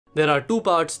There are two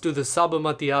parts to the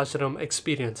Sabarmati Ashram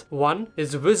experience. One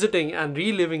is visiting and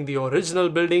reliving the original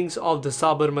buildings of the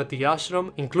Sabarmati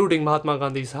Ashram, including Mahatma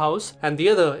Gandhi's house, and the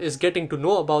other is getting to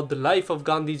know about the life of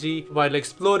Gandhiji while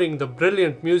exploring the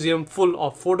brilliant museum full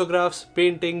of photographs,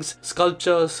 paintings,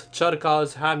 sculptures,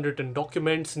 charkas, handwritten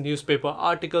documents, newspaper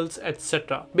articles,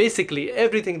 etc. Basically,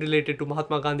 everything related to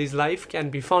Mahatma Gandhi's life can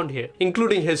be found here,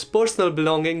 including his personal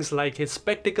belongings like his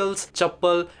spectacles,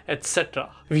 chappal,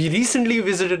 etc. We recently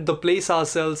visited the place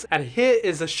ourselves, and here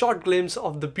is a short glimpse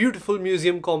of the beautiful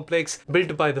museum complex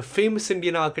built by the famous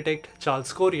Indian architect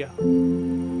Charles Correa.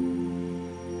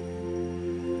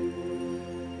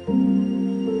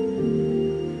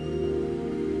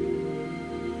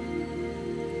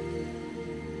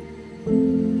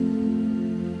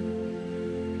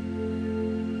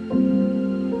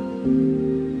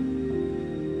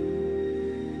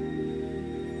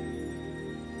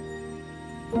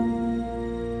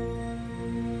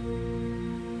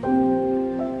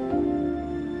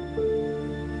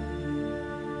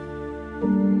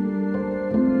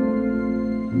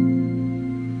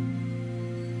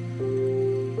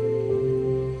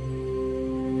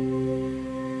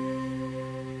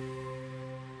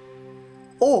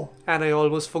 Oh, and I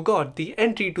almost forgot, the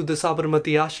entry to the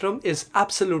Sabarmati Ashram is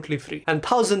absolutely free, and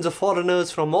thousands of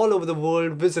foreigners from all over the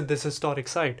world visit this historic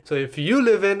site. So if you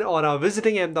live in or are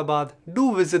visiting Ahmedabad,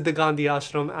 do visit the Gandhi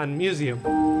Ashram and Museum.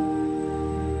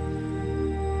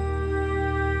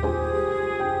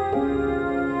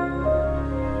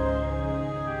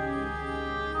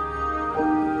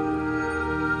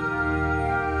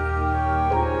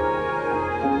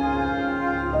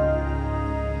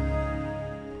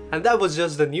 And that was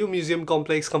just the new museum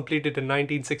complex completed in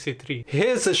 1963.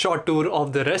 Here's a short tour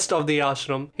of the rest of the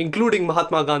ashram, including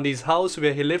Mahatma Gandhi's house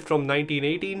where he lived from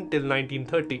 1918 till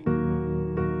 1930.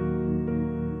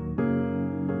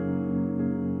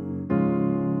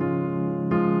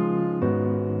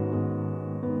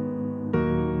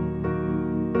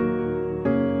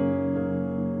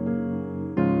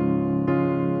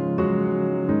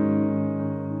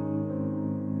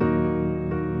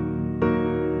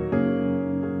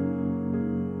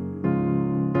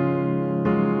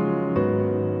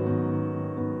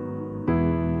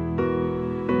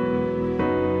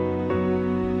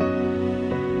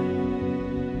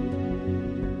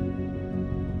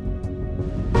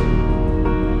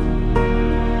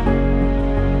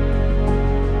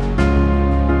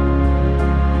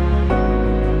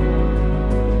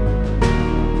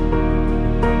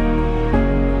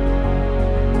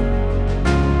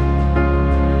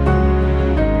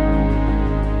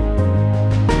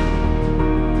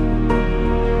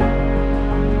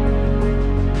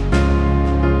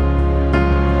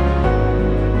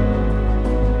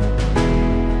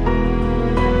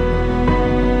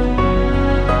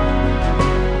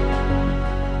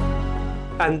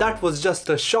 And that was just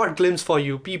a short glimpse for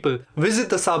you people. Visit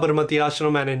the Sabarmati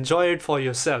Ashram and enjoy it for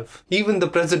yourself. Even the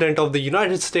President of the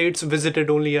United States visited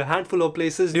only a handful of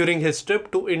places during his trip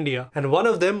to India, and one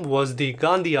of them was the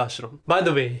Gandhi Ashram. By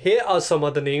the way, here are some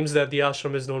other names that the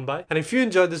ashram is known by, and if you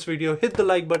enjoyed this video, hit the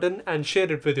like button and share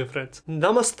it with your friends.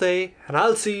 Namaste, and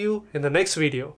I'll see you in the next video.